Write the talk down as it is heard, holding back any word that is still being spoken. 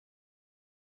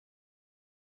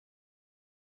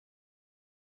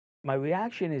My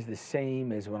reaction is the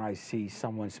same as when I see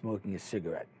someone smoking a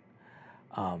cigarette.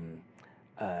 Um,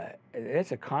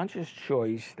 it's a conscious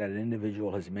choice that an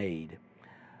individual has made.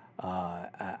 I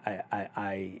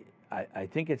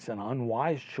think it's an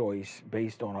unwise choice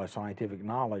based on our scientific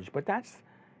knowledge, but that's,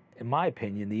 in my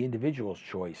opinion, the individual's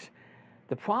choice.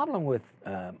 The problem with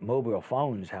mobile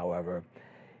phones, however,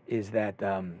 is that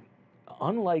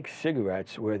unlike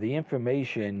cigarettes, where the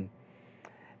information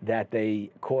that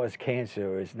they cause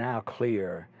cancer is now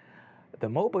clear, the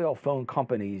mobile phone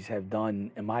companies have done,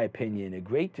 in my opinion, a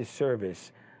great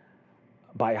disservice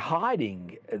by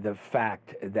hiding the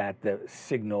fact that the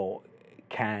signal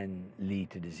can lead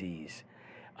to disease.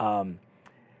 When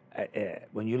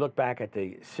you look back at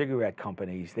the cigarette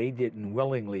companies, they didn't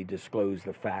willingly disclose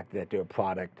the fact that their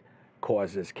product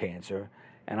causes cancer,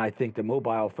 and I think the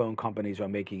mobile phone companies are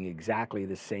making exactly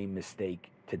the same mistake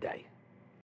today.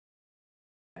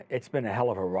 It's been a hell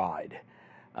of a ride.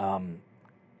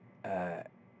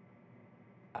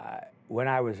 When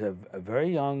I was a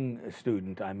very young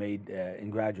student, I made in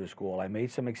graduate school, I made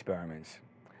some experiments,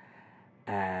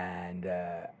 and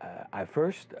I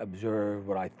first observed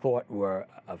what I thought were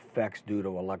effects due to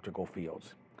electrical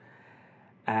fields.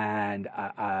 And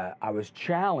I was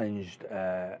challenged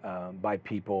by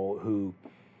people who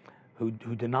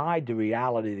denied the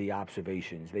reality of the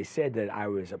observations. They said that I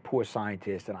was a poor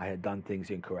scientist and I had done things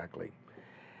incorrectly.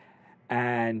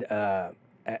 And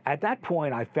at that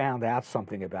point, I found out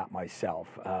something about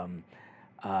myself.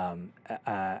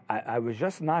 I was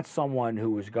just not someone who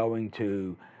was going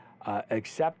to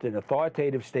accept an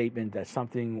authoritative statement that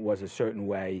something was a certain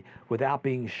way without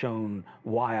being shown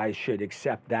why I should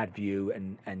accept that view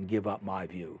and give up my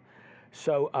view.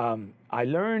 So I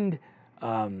learned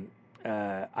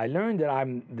that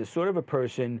I'm the sort of a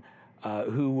person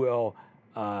who will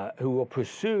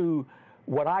pursue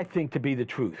what I think to be the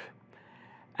truth.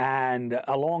 And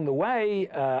along the way,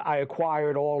 I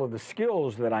acquired all of the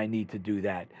skills that I need to do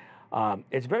that.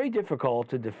 It's very difficult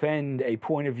to defend a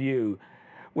point of view,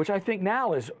 which I think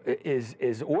now is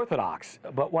orthodox.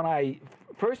 But when I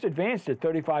first advanced it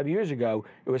 35 years ago,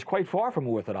 it was quite far from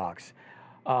orthodox.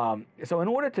 So in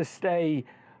order to stay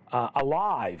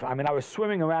alive, I mean, I was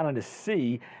swimming around in the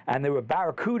sea, and there were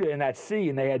barracuda in that sea,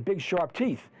 and they had big, sharp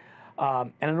teeth.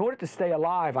 And in order to stay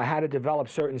alive, I had to develop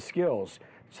certain skills.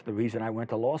 It's the reason I went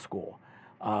to law school.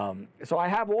 So I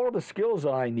have all of the skills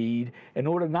that I need in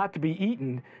order not to be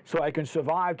eaten, so I can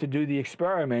survive to do the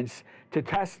experiments to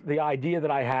test the idea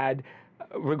that I had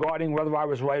regarding whether I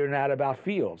was right or not about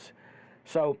fields.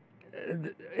 So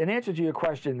in answer to your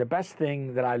question, the best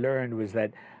thing that I learned was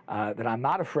that I'm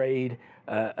not afraid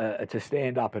to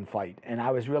stand up and fight. And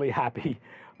I was really happy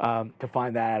to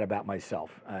find that out about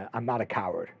myself. I'm not a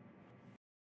coward.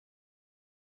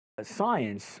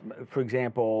 Science, for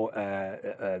example,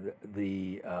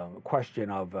 the question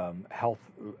of health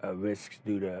risks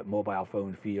due to mobile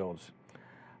phone fields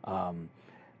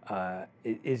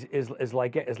is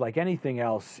like anything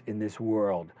else in this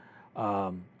world.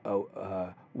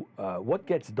 What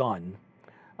gets done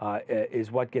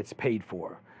is what gets paid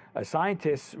for.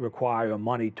 Scientists require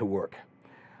money to work.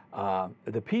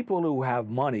 The people who have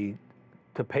money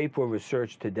to pay for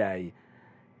research today,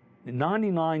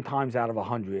 99 times out of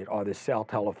 100 are the cell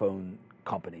telephone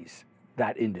companies,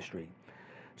 that industry.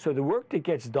 So the work that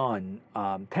gets done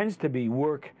tends to be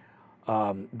work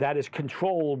that is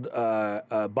controlled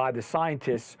by the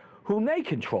scientists whom they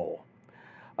control.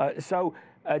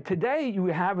 Today you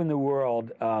have in the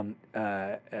world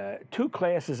two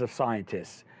classes of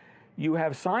scientists. You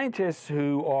have scientists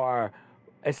who are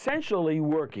essentially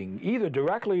working, either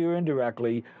directly or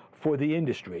indirectly, for the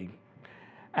industry.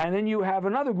 And then you have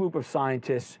another group of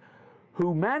scientists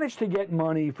who manage to get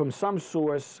money from some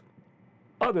source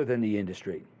other than the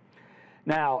industry.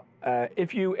 Now,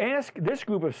 if you ask this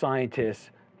group of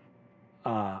scientists,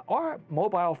 are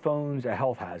mobile phones a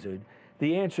health hazard?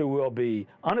 The answer will be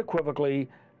unequivocally,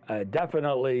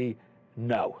 definitely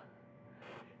no.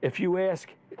 If you ask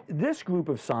this group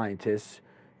of scientists,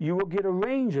 you will get a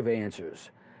range of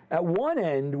answers. At one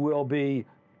end will be,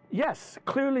 yes,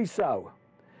 clearly so.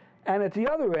 And at the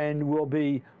other end will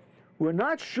be, we're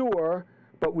not sure,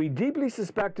 but we deeply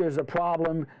suspect there's a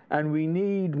problem and we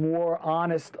need more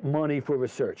honest money for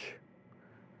research.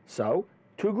 So,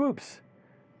 two groups,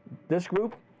 this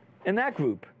group and that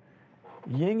group.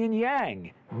 Yin and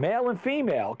yang, male and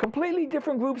female, completely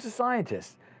different groups of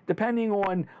scientists, depending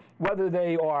on whether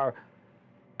they are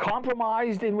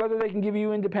compromised in whether they can give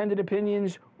you independent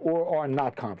opinions or are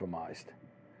not compromised.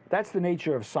 That's the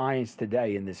nature of science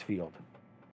today in this field.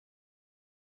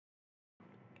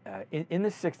 In the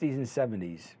 60s and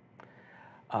 70s,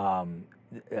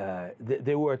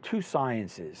 there were two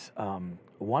sciences.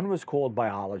 One was called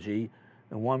biology,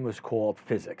 and one was called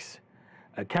physics.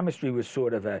 Chemistry was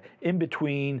sort of a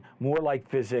in-between, more like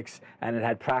physics, and it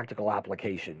had practical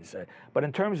applications. But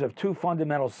in terms of two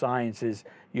fundamental sciences,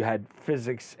 you had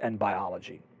physics and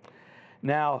biology.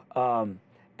 Now,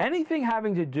 anything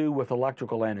having to do with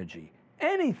electrical energy,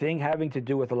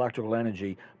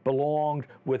 belonged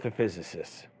with the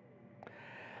physicists.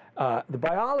 The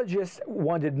biologists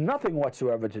wanted nothing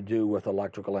whatsoever to do with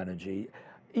electrical energy.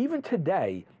 Even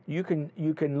today, you can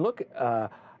look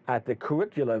at the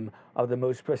curriculum of the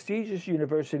most prestigious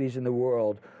universities in the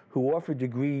world who offer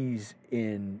degrees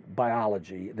in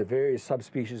biology, the various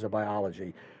subspecies of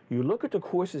biology. You look at the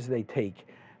courses they take,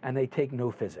 and they take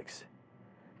no physics.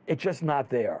 It's just not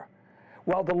there.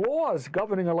 Well, the laws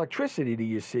governing electricity, do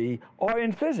you see, are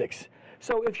in physics.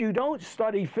 So if you don't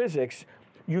study physics,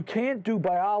 you can't do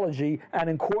biology and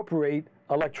incorporate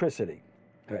electricity.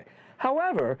 Okay.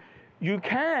 However, you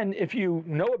can, if you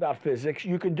know about physics,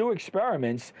 you can do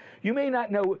experiments. You may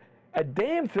not know a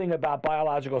damn thing about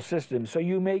biological systems, so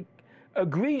you make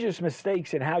egregious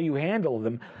mistakes in how you handle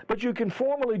them, but you can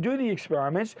formally do the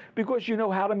experiments because you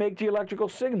know how to make the electrical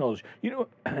signals. You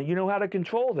know how to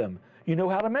control them. You know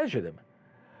how to measure them.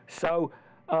 So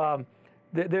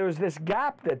there's this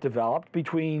gap that developed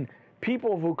between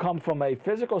people who come from a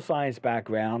physical science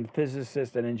background,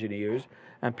 physicists and engineers,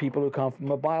 and people who come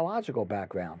from a biological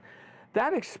background.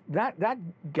 That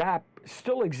gap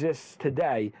still exists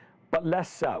today, but less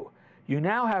so. You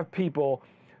now have people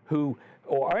who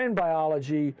are in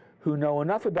biology who know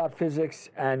enough about physics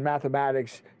and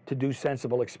mathematics to do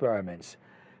sensible experiments.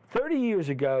 30 years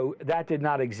ago, that did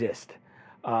not exist.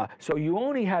 So you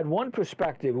only had one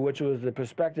perspective, which was the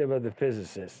perspective of the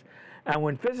physicists. And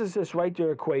when physicists write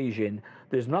their equation,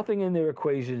 there's nothing in their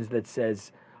equations that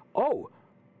says, oh,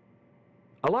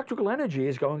 electrical energy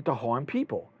is going to harm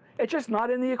people. It's just not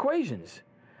in the equations.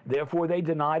 Therefore, they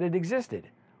denied it existed.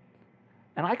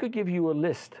 And I could give you a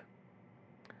list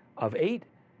of 8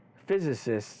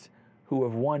 physicists who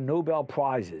have won Nobel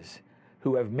Prizes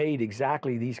who have made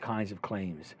exactly these kinds of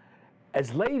claims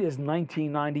as late as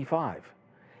 1995.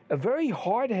 A very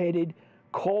hard-headed,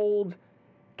 cold,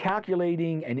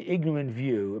 calculating, and ignorant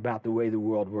view about the way the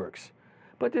world works.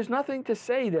 But there's nothing to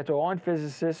say that there aren't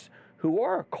physicists who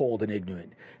are cold and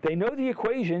ignorant. They know the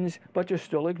equations, but they're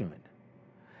still ignorant.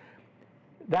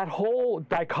 That whole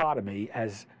dichotomy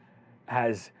has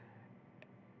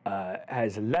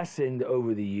lessened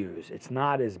over the years. It's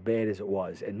not as bad as it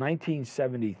was. In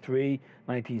 1973,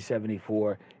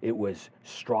 1974, it was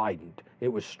strident. It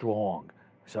was strong.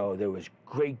 So there was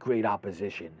great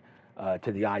opposition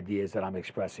to the ideas that I'm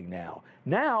expressing now.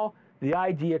 Now, the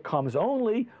idea comes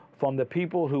only from the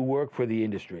people who work for the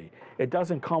industry. It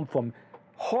doesn't come from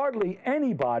hardly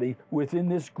anybody within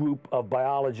this group of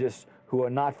biologists who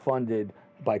are not funded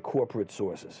by corporate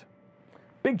sources.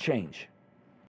 Big change.